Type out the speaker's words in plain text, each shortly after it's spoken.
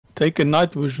Take a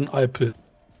night vision eye pill.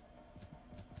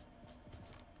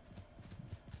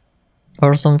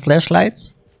 Or some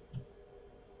flashlights?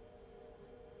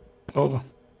 Oh.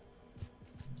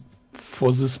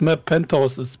 For this map,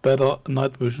 Penthouse is better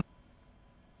night vision.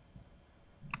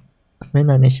 Wenn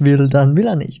er nicht will, dann will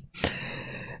er nicht.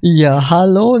 Ja,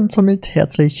 hallo und somit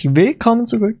herzlich willkommen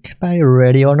zurück bei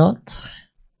Ready or Not.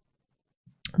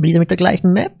 Wieder mit der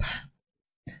gleichen Map.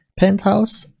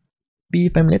 Penthouse, wie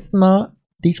beim letzten Mal.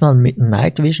 Diesmal mit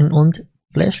Night Vision und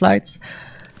Flashlights.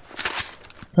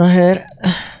 Daher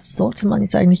sollte man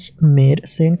jetzt eigentlich mehr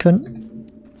sehen können.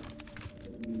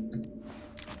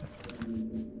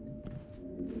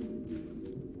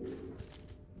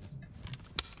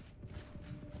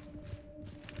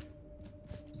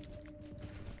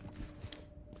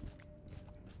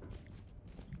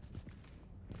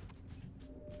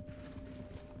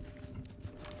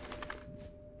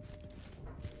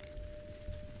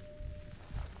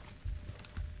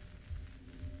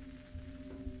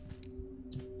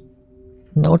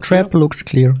 No trap, looks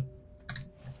clear.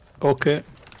 Okay.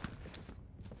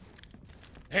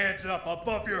 Hands up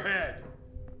above your head.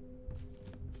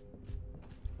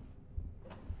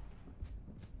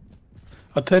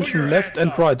 Attention left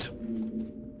and right.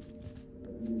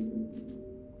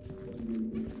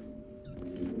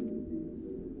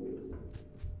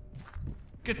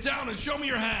 Get down and show me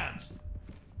your hands.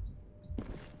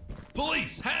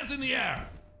 Police, hands in the air.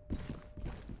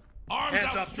 Arms Hands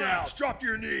up now. outstretched. Drop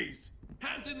your knees.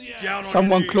 Hands in the air. Down on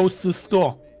Someone your knees. close this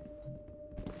door.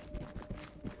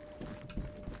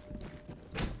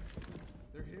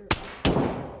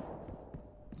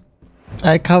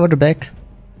 I cover the back.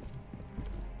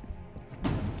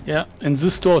 Yeah, in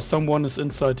this door, someone is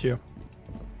inside here.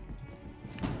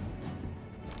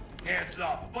 Hands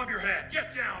up above your head.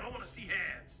 Get down. I want to see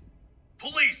hands.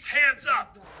 Police, hands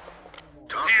up.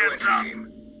 Talk Hands to up. entry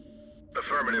team.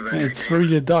 Affirmative And entry it's team.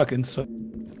 really dark inside.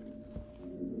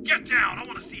 Get down. I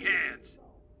want to see hands.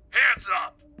 Hands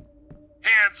up.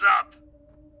 Hands up.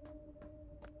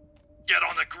 Get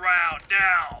on the ground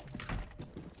now.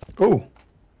 Oh.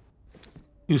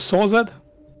 You saw that?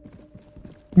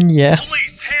 Yeah.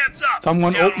 Police, hands up.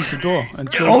 Someone Down opened on the your door knees. and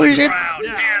Get killed on Holy the shit. ground.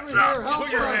 Hands up.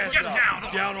 Put your hands Get up.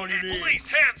 down. Down on your knees. Police,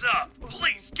 hands up.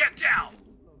 Police, get down.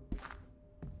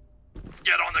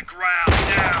 Get on the ground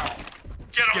now.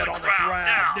 Get on the ground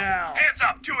now. Hands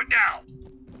up. Do it now.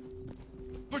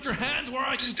 Put your hands where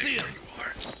I can see them.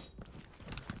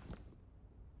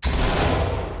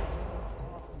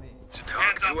 Talk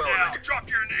Hands to up now. element. Drop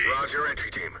your knees. Roger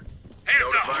entry team. Hands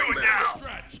up. Notifying Do it medical. now.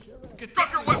 Stretched. Get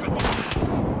Drop your weapon.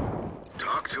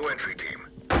 Talk to entry team.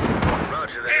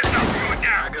 Roger that. Hands up. entry Do team. it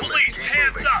now. Tag and Police, keep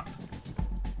hands moving. up.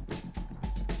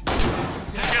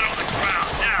 Get on the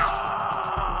ground now.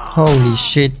 Holy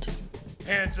shit.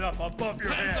 Hands up above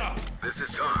your Hands head. up. This is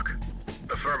talk.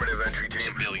 Affirmative entry team.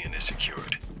 Civilian is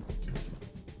secured.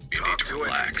 You Talk need to to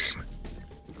relax. entry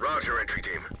team. Roger entry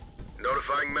team.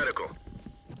 Notifying medical.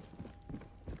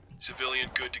 Civilian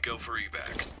good to go for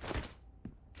evac.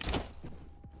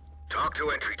 Talk to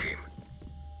entry team.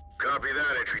 Copy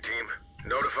that, entry team.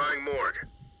 Notifying morgue.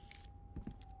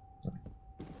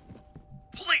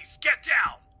 Police, get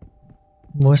down.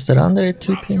 Wo ist der andere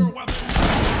Typ Drop your hin? weapon.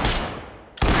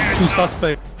 Two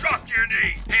suspects. Drop your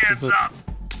knees. Hands it- up.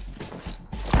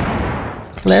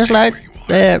 Flashlight.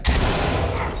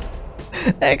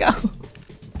 Egal.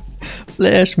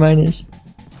 Flash meine ich.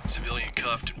 Civilian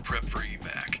cuffed and prepped for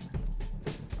evac.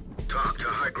 Talk to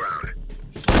high ground.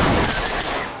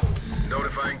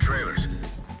 Notifying trailers.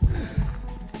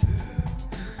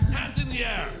 Hands in the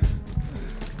air.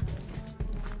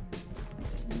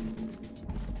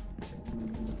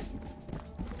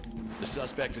 The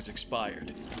suspect is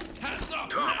expired. Hands up.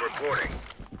 Talk now. reporting.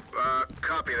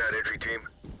 Copy that, entry team.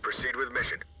 Proceed with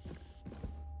mission.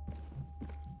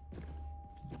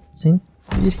 Sind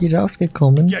wir hier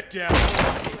rausgekommen? Get down.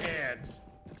 Hands.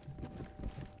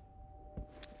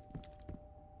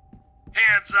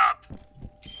 Hands up.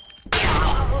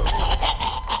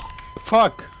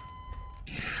 Fuck.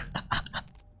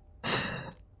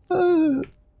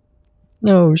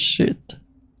 Oh shit.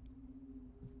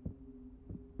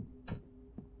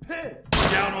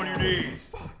 Down on your knees.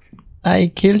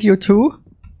 I killed you too?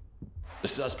 The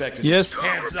suspect is Yes.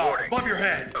 Hands up above your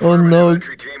head. Oh no,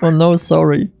 Entry team. oh no,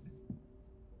 sorry.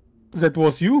 That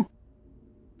was you?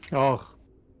 Oh,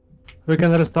 we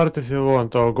can restart if you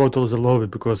want, or go to the lobby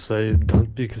because I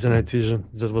don't pick the night vision.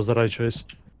 That was the right choice.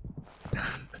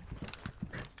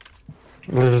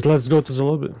 Let's go to the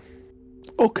lobby.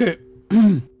 Okay.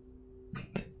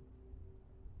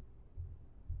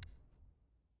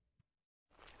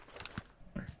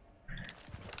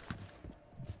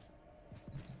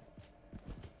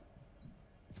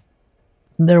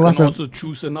 There We was can a... also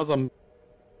choose another.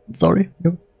 Sorry.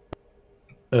 Yep.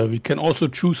 We can also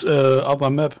choose other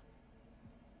map.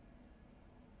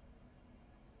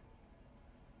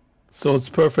 So it's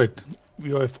perfect.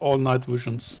 We have all night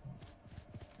visions.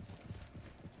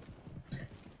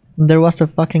 There was a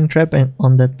fucking trap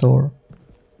on that door.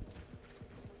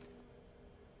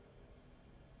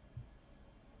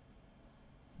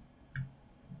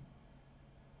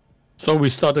 So we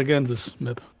start again this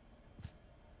map.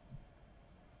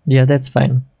 Yeah, that's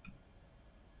fine.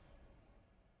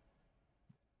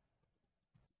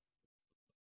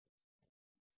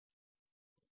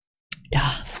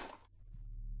 Ja.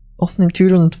 Offene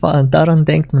Türen und Fallen, daran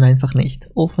denkt man einfach nicht.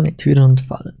 Offene Türen und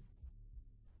Fallen.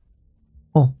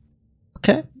 Oh.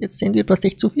 Okay, jetzt sind wir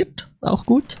plötzlich zu viert. Auch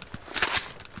gut.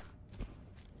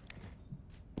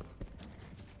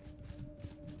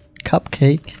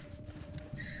 Cupcake.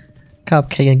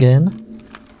 Cupcake again.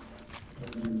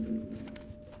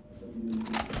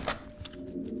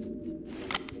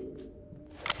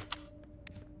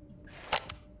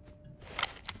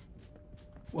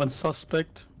 One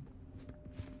suspect.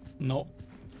 No.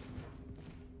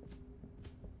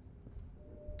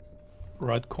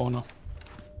 Right corner.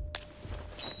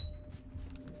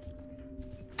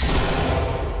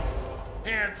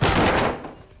 Hands up.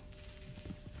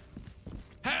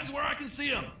 Hands where I can see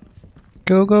them.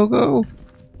 Go, go, go.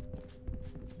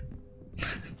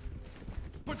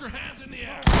 Put your hands in the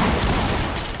air.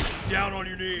 Down on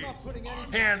your knees.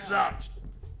 Hands up.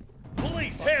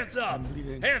 Police, hands up.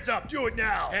 Hands up. Do it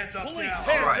now. Hands up. Police, All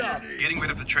hands right, up. getting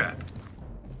rid of the trap.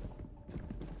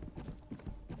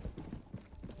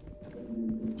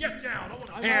 Get down. I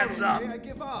want to hands up. I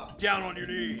give up. Down on your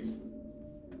knees.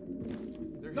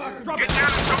 Drop Get it.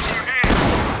 down and show me your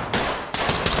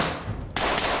hands.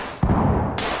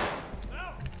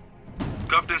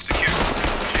 Cuffed and secured.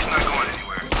 She's not going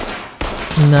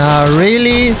anywhere. Nah,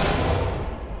 really?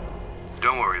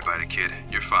 Don't worry about it, kid.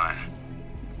 You're fine.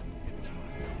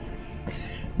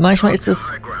 Manchmal ist das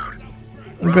High ground.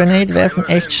 Grenade werfen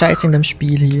echt scheiße in dem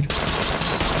Spiel hier.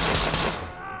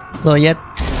 So,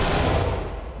 jetzt.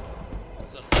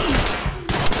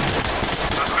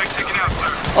 Suspect taken out,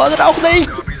 sir. Oder auch nicht!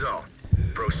 Copies all.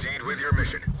 Proceed with your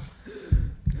mission.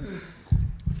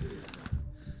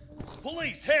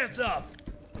 Police, hands up.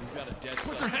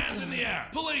 Put your hands in the air.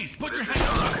 Police, put your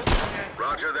hands up.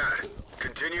 Roger that.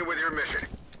 Continue with your mission.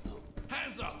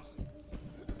 Hands up.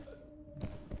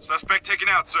 Suspect taken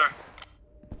out, sir.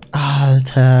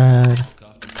 Alter.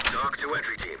 Talk to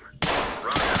entry team.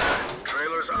 Roger that.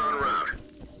 Trailers en route.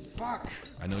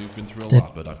 I know you've been through a Der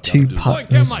lot, but I've got to Typ do hat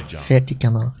this. mich fertig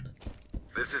gemacht.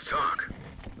 This is talk.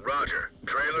 Roger.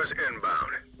 Trailers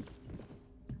inbound.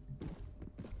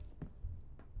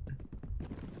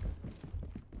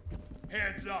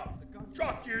 Hands up.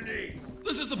 Drop your knees.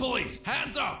 This is the police.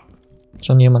 Hands up.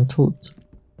 Schon jemand tot?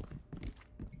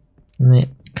 Nee,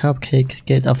 Cupcake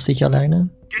geht auf sich alleine.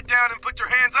 Get down and put your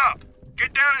hands up.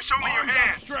 Get down and show me your Arms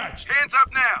hands. outstretched. Hands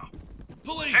up now.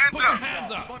 Police, Hands put your up.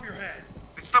 hands up. Above your head.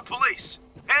 It's the police.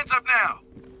 Hands up now.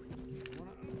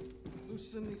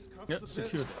 Yeah,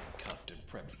 secured. Cuffed and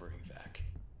prepped for evac.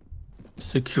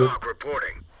 Secure. Talk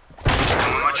reporting.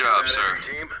 Doing my job, Roger sir. that,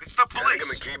 entry team. It's the Tag 'em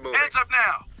police. and keep moving. Hands up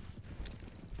now.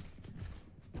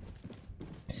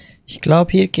 Ich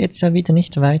glaube, hier geht's ja wieder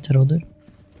nicht weiter, oder?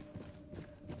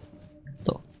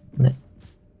 So, ne.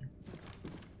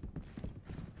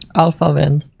 Alpha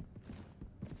Vent.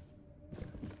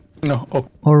 No. Oh.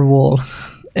 Or Wall.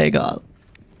 Egal.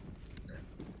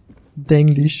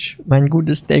 Denglisch. Mein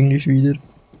gutes Denglisch wieder.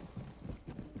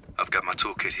 I've got my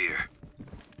toolkit here.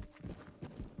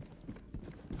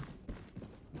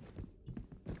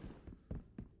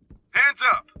 Hands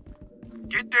up.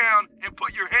 Get down and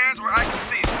put your hands where I can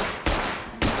see them.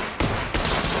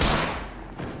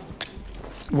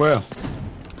 Where?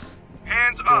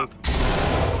 Hands up.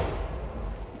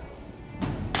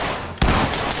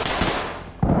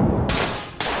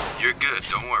 You're good,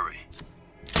 don't worry.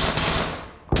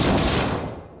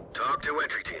 Talk to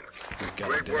entry team.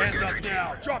 Great work, Hands entry up team.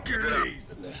 now. Drop your Keep it up.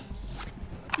 knees.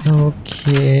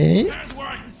 Okay. Hands where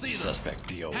I can see them. Suspect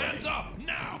DOA. Hands up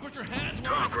now. Put your hands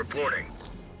where I Talk can see reporting.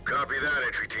 Copy that,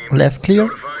 entry team. Left clear.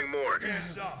 Notifying morgue. them.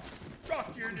 Hands up.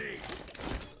 Drop your knees.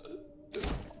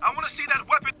 I want to see that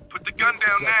weapon. Put the gun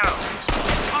down now.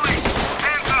 Police,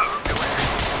 hands up.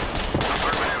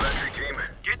 Affirmative, entry team.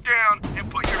 Get down and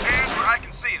put your hands where I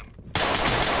can see them.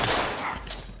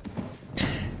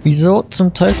 Wieso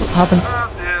zum Teufel haben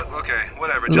Yeah, okay,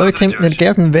 whatever. Judge Leute the mit einer judge.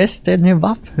 gelben Weste eine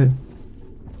Waffe?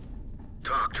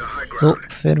 Talk to high So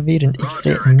ground. verwirrend, ich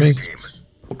sehe Roger, entry nichts.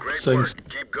 team. Great Thanks. work.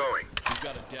 Keep going.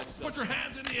 Put your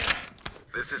hands in the air.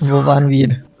 This is Wo Talk. waren wir?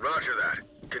 Roger that.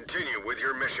 Continue with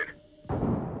your mission.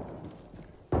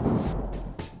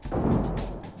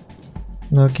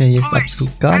 Okay, hier ist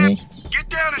absolut gar nichts. Get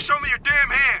down and show me your damn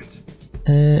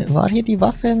hands. War hier die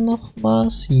Waffe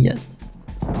nochmals? Yes.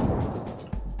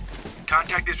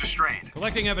 Contact is restrained.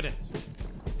 Collecting evidence.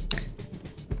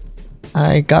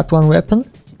 I got one weapon.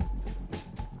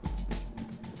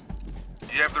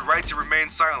 You have the right to remain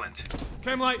silent.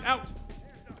 Cam light out.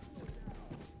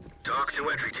 Talk to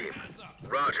entry team.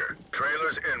 Roger.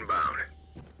 Trailers inbound.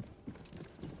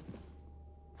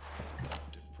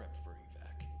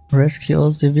 Rescue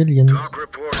all civilians. Talk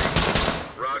reporting.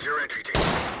 Roger, entry team.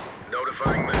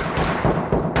 Notifying medical.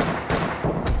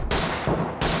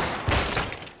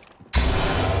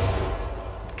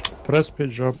 Press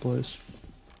page up, please.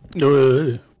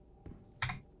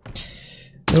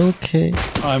 Okay.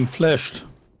 I'm flashed.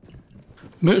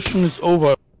 Mission is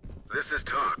over. This is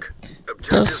Talk.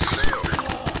 Objective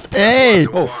failed. Ey!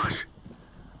 Oh, Wash.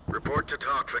 Report to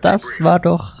Talk for Das debrief. war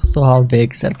doch so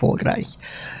halbwegs erfolgreich.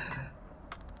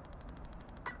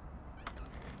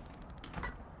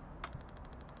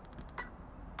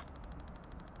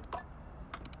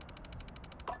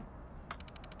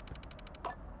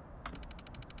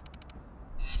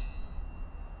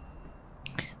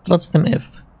 Trotzdem F.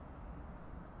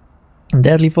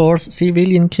 Deadly Force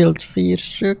Civilian killed 4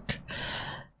 Stück.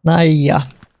 Naja.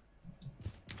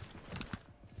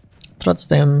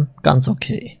 Trotzdem ganz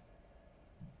okay.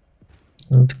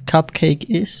 Und Cupcake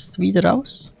ist wieder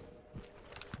raus.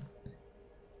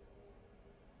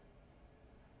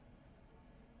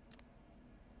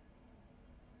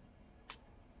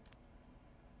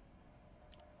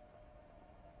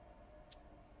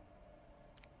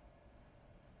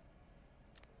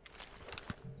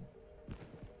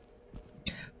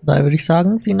 Da würde ich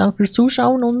sagen, vielen Dank fürs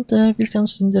Zuschauen und wir sehen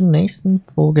uns in der nächsten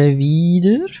Folge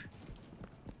wieder,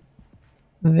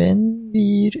 wenn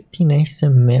wir die nächste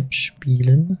Map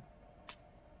spielen.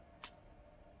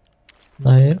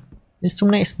 Daher bis zum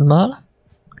nächsten Mal.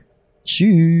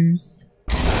 Tschüss.